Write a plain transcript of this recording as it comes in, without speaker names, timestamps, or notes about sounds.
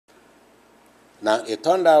Now, it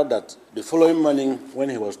turned out that the following morning, when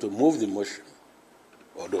he was to move the motion,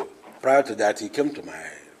 although prior to that, he came to my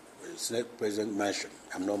Senate President mansion.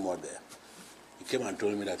 I'm no more there. He came and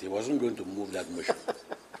told me that he wasn't going to move that motion.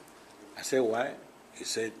 I said, why? He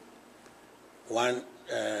said, one,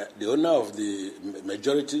 the owner of the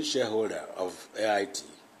majority shareholder of AIT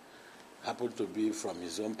happened to be from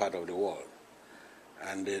his own part of the world.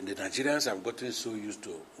 And the Nigerians have gotten so used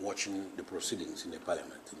to watching the proceedings in the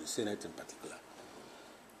parliament, in the Senate in particular,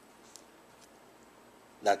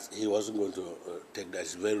 that he wasn't going to take that.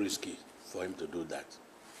 It's very risky for him to do that.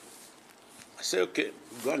 I said, okay,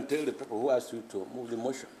 go and tell the people who asked you to move the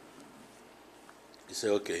motion. He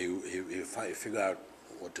said, okay, he figured out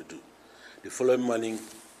what to do. The following morning,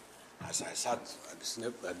 as I sat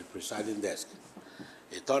at the presiding desk,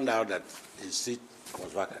 it turned out that his seat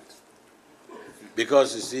was vacant.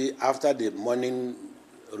 Because, you see, after the morning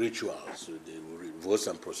rituals, the votes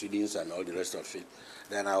and proceedings and all the rest of it,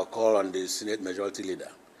 then I'll call on the Senate Majority Leader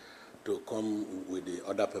to come with the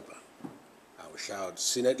order paper. I will shout,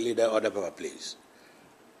 Senate Leader, order paper, please.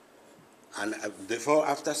 And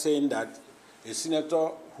after saying that, a senator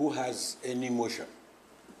who has any motion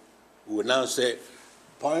will now say,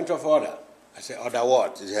 point of order. I say, order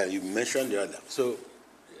what? He said, you mentioned the order. So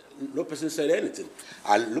no person said anything.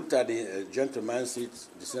 I looked at the gentleman's seat,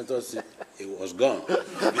 the senator's seat, it was gone.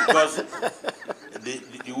 Because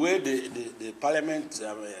the way the parliament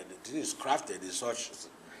the thing is crafted is such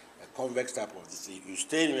a convex type of this. You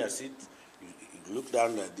stay in your seat, you look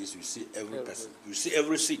down like this, you see every person. You see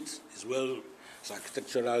every seat. It's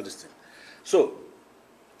architectural, this thing. So,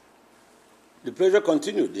 the pleasure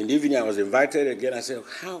continued. In the evening, I was invited again. I said,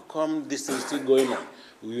 how come this thing is still going on?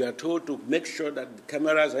 We are told to make sure that the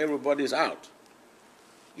cameras, everybody is out.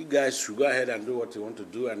 You guys should go ahead and do what you want to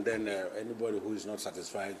do, and then anybody who is not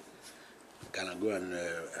satisfied can go and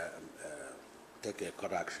take a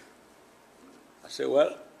court action. I said,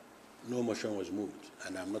 well, no motion was moved,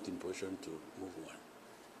 and I'm not in position to move one.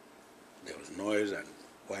 There was noise and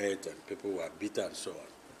quiet, and people were bitter and so on.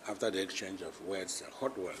 After the exchange of words,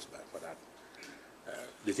 hot words for that,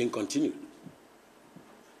 the thing continued.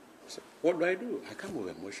 I said, what do I do? I can't move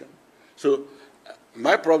a motion. So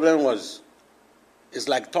my problem was, it's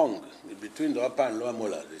like tongue between the upper and lower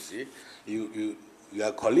molars, you see.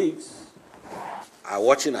 Your colleagues are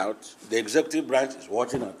watching out. The executive branch is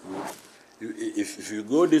watching out. If you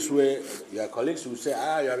go this way, your colleagues will say,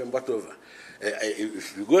 you have been bought over.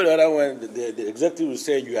 If you go the other way, the executive will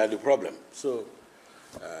say you are the problem. So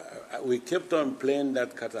we kept on playing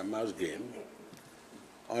that cat and mouse game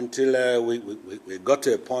until we got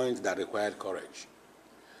to a point that required courage.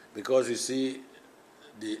 Because, you see,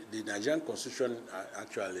 the Nigerian Constitution,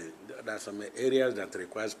 actually, there are some areas that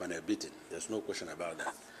requires panel beating. There's no question about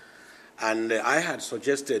that. And I had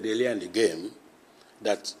suggested earlier in the game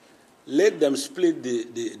that let them split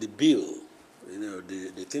the bill,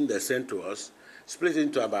 the thing they sent to us, split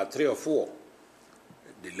into about 3 or 4.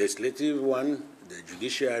 The legislative one, the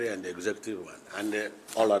judiciary, and the executive one, and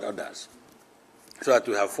all others. So that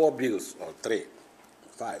we have 4 bills, or 3,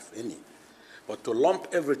 5, any. But to lump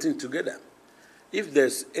everything together, if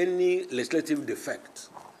there's any legislative defect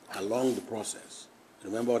along the process,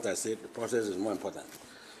 remember what I said, the process is more important.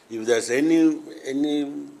 If there's any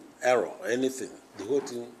error, anything, the whole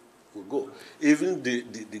thing will go. Even the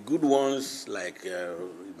good ones, like we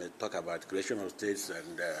may talk about creation of states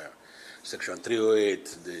and Section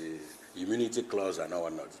 308, the immunity clause and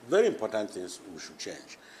all not. Very important things we should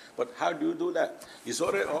change. But how do you do that? It's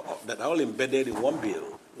already that all embedded in one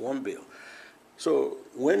bill. So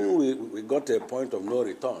when we got to a point of no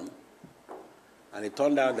return, and it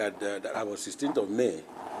turned out that that was 16th of May,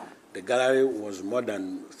 the gallery was more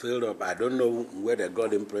than filled up. I don't know where they got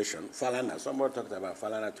the impression. Falana, somebody talked about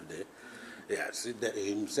Falana today. Yes,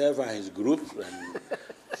 himself and his group, and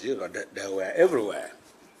they were everywhere.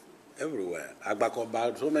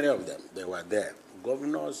 Agbakoba, so many of them, they were there.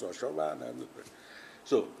 Governors, Oshoba, and everything.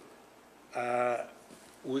 So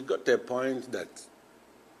we got to a point that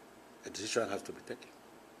a decision has to be taken.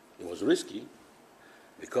 It was risky,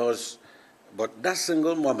 but that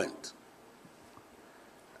single moment,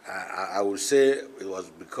 I would say it was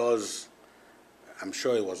because I'm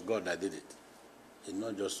sure it was God that did it. It's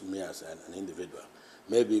not just me as an individual.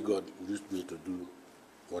 Maybe God used me to do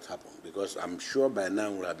what happened, because I'm sure by now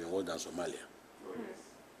we would have been worse than Somalia.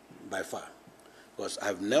 By far. Because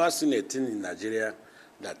I've never seen a thing in Nigeria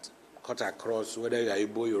that cut across, whether you're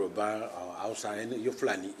Igbo, Yoruba, or Hausa, you're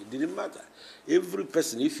Fulani, it didn't matter. Every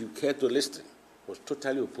person, if you care to listen, was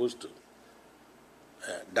totally opposed to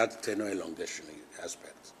that tenure elongation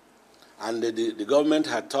aspect. And the government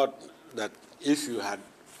had thought that if you had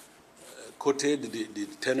coated the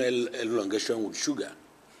tenure elongation with sugar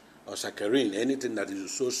or saccharin, anything that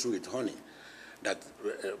is so sweet, honey, that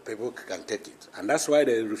people can take it. And that's why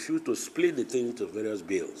they refuse to split the thing into various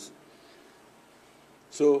bills.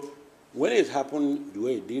 So when it happened the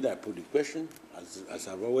way it did, I put the question, as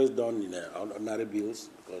I've always done in ordinary bills,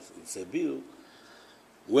 because it's a bill.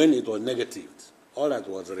 When it was negative, all that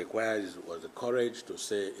was required was the courage to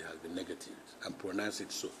say it has been negative and pronounce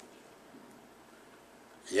it so.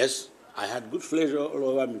 Yes, I had good pleasure all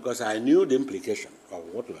over because I knew the implication of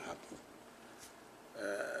what will happen.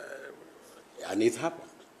 And it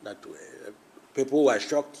happened that way. People were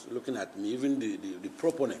shocked looking at me, even the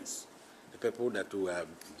proponents, the people that were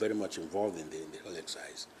very much involved in the whole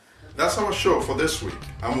exercise. That's our show for this week.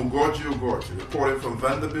 I'm Ugoji Ugoji, reporting from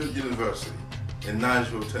Vanderbilt University in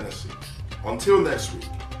Nashville, Tennessee. Until next week,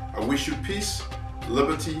 I wish you peace,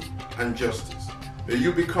 liberty, and justice. May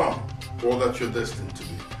you become all that you're destined to be.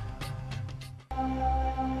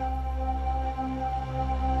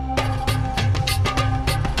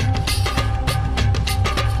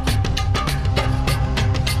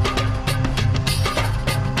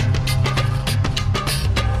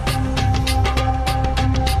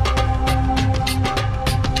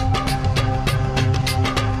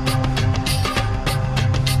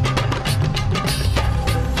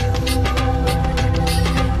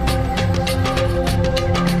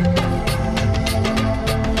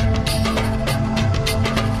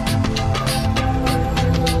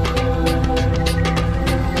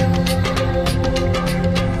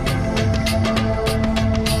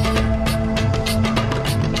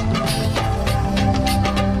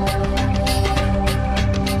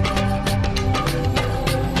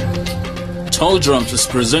 Tall Drums is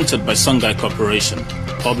presented by Sungai Corporation,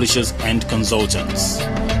 publishers and consultants.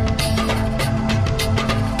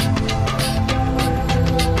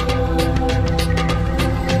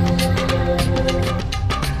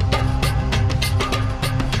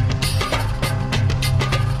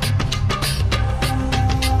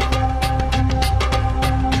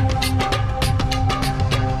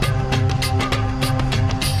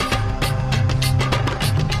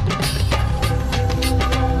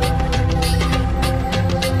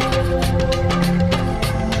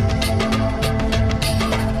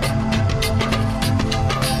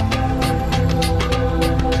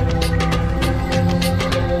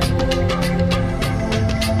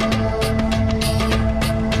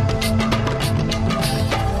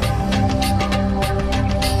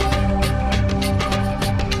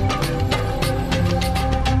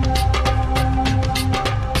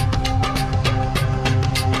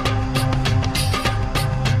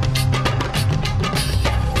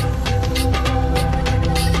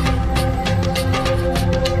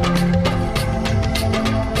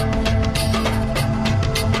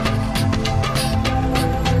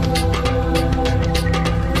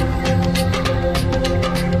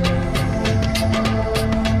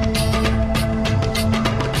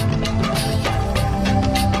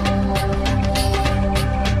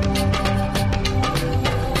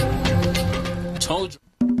 Tall